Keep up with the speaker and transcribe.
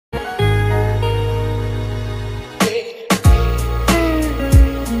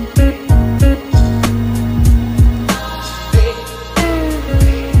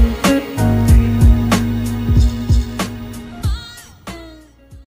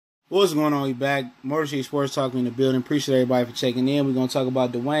What's going on? We back. Motor City Sports Talk in the building. Appreciate everybody for checking in. We're going to talk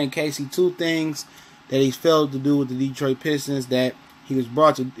about Dwayne Casey. Two things that he's failed to do with the Detroit Pistons that he was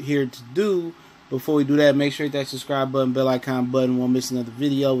brought here to do. Before we do that, make sure you hit that subscribe button, bell icon button. Won't miss another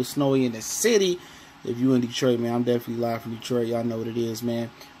video. It's snowy in the city. If you in Detroit, man, I'm definitely live from Detroit. Y'all know what it is, man.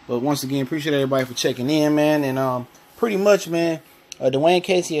 But once again, appreciate everybody for checking in, man. And pretty much, man, Dwayne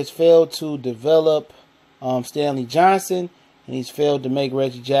Casey has failed to develop Stanley Johnson. And he's failed to make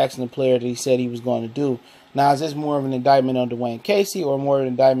Reggie Jackson the player that he said he was going to do. Now, is this more of an indictment on Dwayne Casey or more of an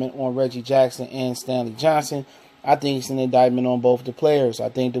indictment on Reggie Jackson and Stanley Johnson? I think it's an indictment on both the players. I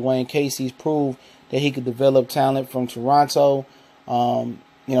think Dwayne Casey's proved that he could develop talent from Toronto.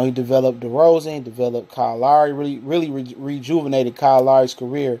 He developed DeRozan, he developed Kyle Lowry, really rejuvenated Kyle Lowry's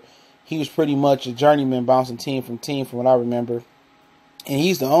career. He was pretty much a journeyman bouncing team from what I remember. And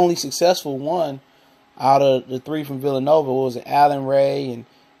he's the only successful one out of the three from Villanova. Was it Allen Ray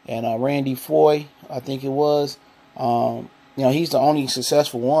and Randy Foye, I think it was. He's the only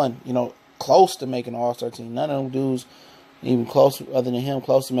successful one, close to making an all-star team. None of them dudes even close, other than him,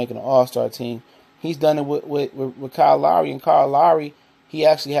 close to making an all-star team. He's done it with Kyle Lowry, and Kyle Lowry, he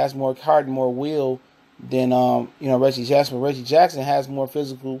actually has more heart and more will than Reggie Jackson. But Reggie Jackson has more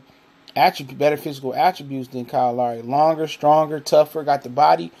better physical attributes than Kyle Lowry. Longer, stronger, tougher, got the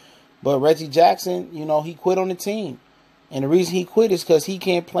body. But Reggie Jackson, he quit on the team. And the reason he quit is because he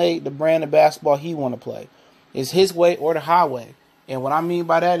can't play the brand of basketball he want to play. It's his way or the highway. And what I mean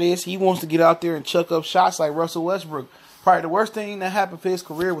by that is he wants to get out there and chuck up shots like Russell Westbrook. Probably the worst thing that happened for his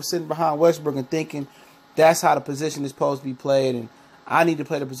career was sitting behind Westbrook and thinking that's how the position is supposed to be played. And I need to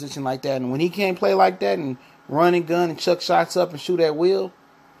play the position like that. And when he can't play like that and run and gun and chuck shots up and shoot at will,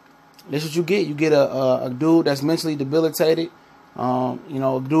 that's what you get. You get a dude that's mentally debilitated. A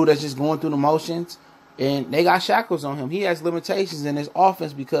dude that's just going through the motions, and they got shackles on him. He has limitations in his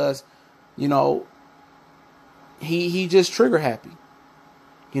offense because, he just trigger happy,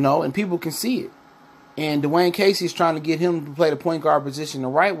 and people can see it. And Dwayne Casey is trying to get him to play the point guard position the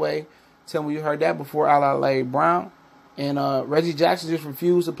right way. Tell me you heard that before, a la Larry Brown. And Reggie Jackson just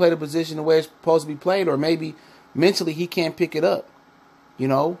refused to play the position the way it's supposed to be played, or maybe mentally he can't pick it up.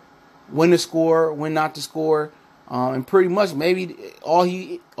 When to score, when not to score. And pretty much maybe all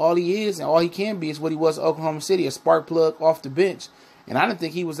he is and all he can be is what he was at Oklahoma City, a spark plug off the bench. And I didn't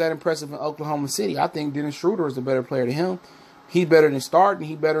think he was that impressive in Oklahoma City. I think Dennis Schroeder is the better player than him. He's better than starting.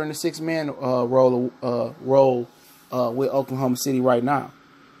 He's better in the six-man role with Oklahoma City right now.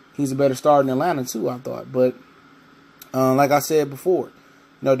 He's a better starter in Atlanta too, I thought. But like I said before,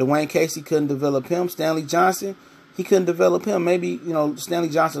 Dwayne Casey couldn't develop him. Stanley Johnson, he couldn't develop him. Maybe Stanley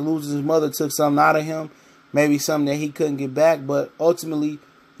Johnson loses his mother, took something out of him. Maybe something that he couldn't get back, but ultimately,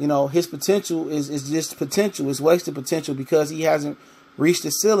 his potential is just potential. It's wasted potential because he hasn't reached the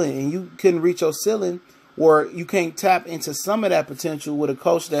ceiling, and you couldn't reach your ceiling, or you can't tap into some of that potential with a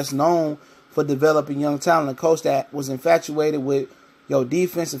coach that's known for developing young talent, a coach that was infatuated with your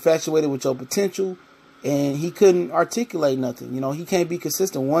defense, infatuated with your potential, and he couldn't articulate nothing. He can't be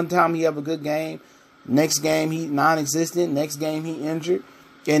consistent. One time he have a good game, next game he non-existent, next game he injured.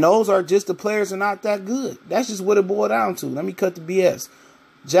 And those are just the players are not that good. That's just what it boiled down to. Let me cut the BS.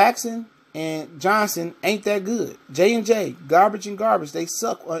 Jackson and Johnson ain't that good. J&J, garbage and garbage. They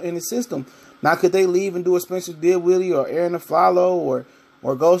suck in the system. Now, could they leave and do a Spencer Dinwiddie or Aaron Aflalo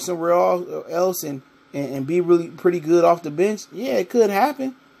or go somewhere else and be really pretty good off the bench? Yeah, it could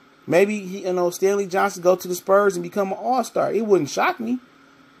happen. Maybe Stanley Johnson go to the Spurs and become an all-star. It wouldn't shock me,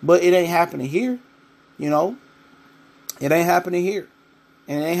 but it ain't happening here. It ain't happening here.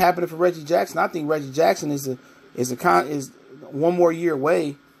 And it ain't happening for Reggie Jackson. I think Reggie Jackson is one more year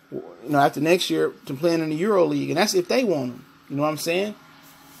away, after next year to playing in the Euro League, and that's if they want him. You know what I'm saying?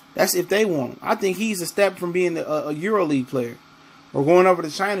 That's if they want him. I think he's a step from being a Euro League player or going over to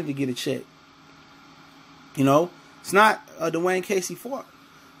China to get a check. It's not Dwayne Casey fault.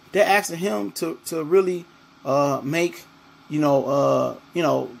 They're asking him to really make not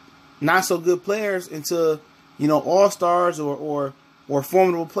so good players into all-stars or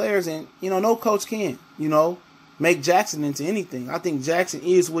formidable players, and no coach can make Jackson into anything. I think Jackson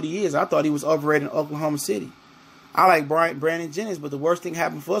is what he is. I thought he was overrated in Oklahoma City. I like Brandon Jennings, but the worst thing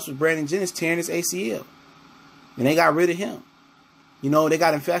happened for us was Brandon Jennings tearing his ACL, and they got rid of him. They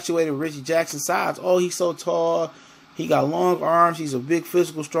got infatuated with Reggie Jackson's size. Oh, he's so tall, he got long arms, he's a big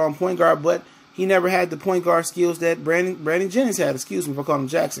physical, strong point guard, but he never had the point guard skills that Brandon Jennings had. Excuse me for calling him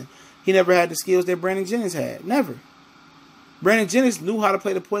Jackson. He never had the skills that Brandon Jennings had. Never. Brandon Jennings knew how to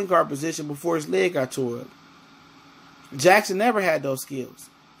play the point guard position before his leg got tore up. Jackson never had those skills.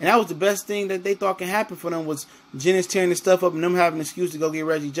 And that was the best thing that they thought can happen for them was Jennings tearing this stuff up and them having an excuse to go get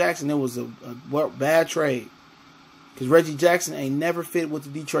Reggie Jackson. It was a bad trade. Because Reggie Jackson ain't never fit with the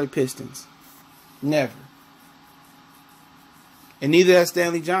Detroit Pistons. Never. And neither has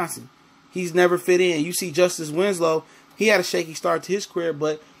Stanley Johnson. He's never fit in. You see Justice Winslow, he had a shaky start to his career,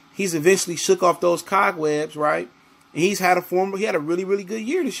 but he's eventually shook off those cobwebs, right? And he had a really, really good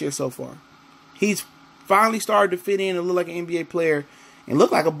year this year so far. He's finally started to fit in and look like an NBA player and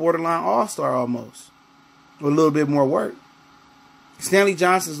look like a borderline all-star almost. With a little bit more work. Stanley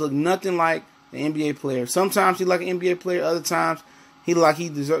Johnson's look nothing like the NBA player. Sometimes he like an NBA player. Other times he look like he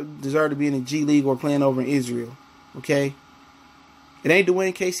deserved to be in the G League or playing over in Israel. Okay? It ain't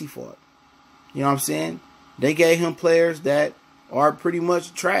Dwayne Casey fault. You know what I'm saying? They gave him players that are pretty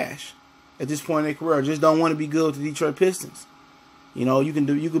much trash at this point in their career. Just don't want to be good with the Detroit Pistons. You know, you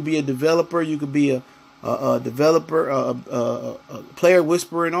could be a developer, you could be a developer, a player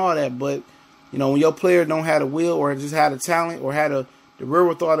whisperer and all that, but you know, when your player don't have the will or just had the talent or had the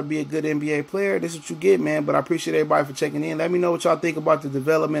wherewithal to be a good NBA player, this is what you get, man. But I appreciate everybody for checking in. Let me know what y'all think about the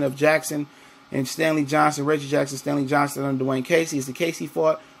development of Jackson and Stanley Johnson, Reggie Jackson, Stanley Johnson under Dwayne Casey. Is the Casey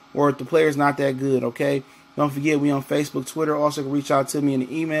fault or if the player's not that good, okay? Don't forget, we on Facebook, Twitter. Also, can reach out to me in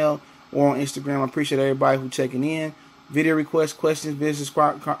the email or on Instagram. I appreciate everybody who checking in. Video requests, questions,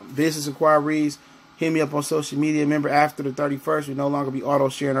 business inquiries. Hit me up on social media. Remember, after the 31st, we no longer be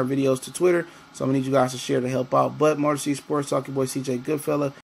auto-sharing our videos to Twitter. So I'm going to need you guys to share to help out. But Motor City Sports Talk, your boy CJ Goodfella.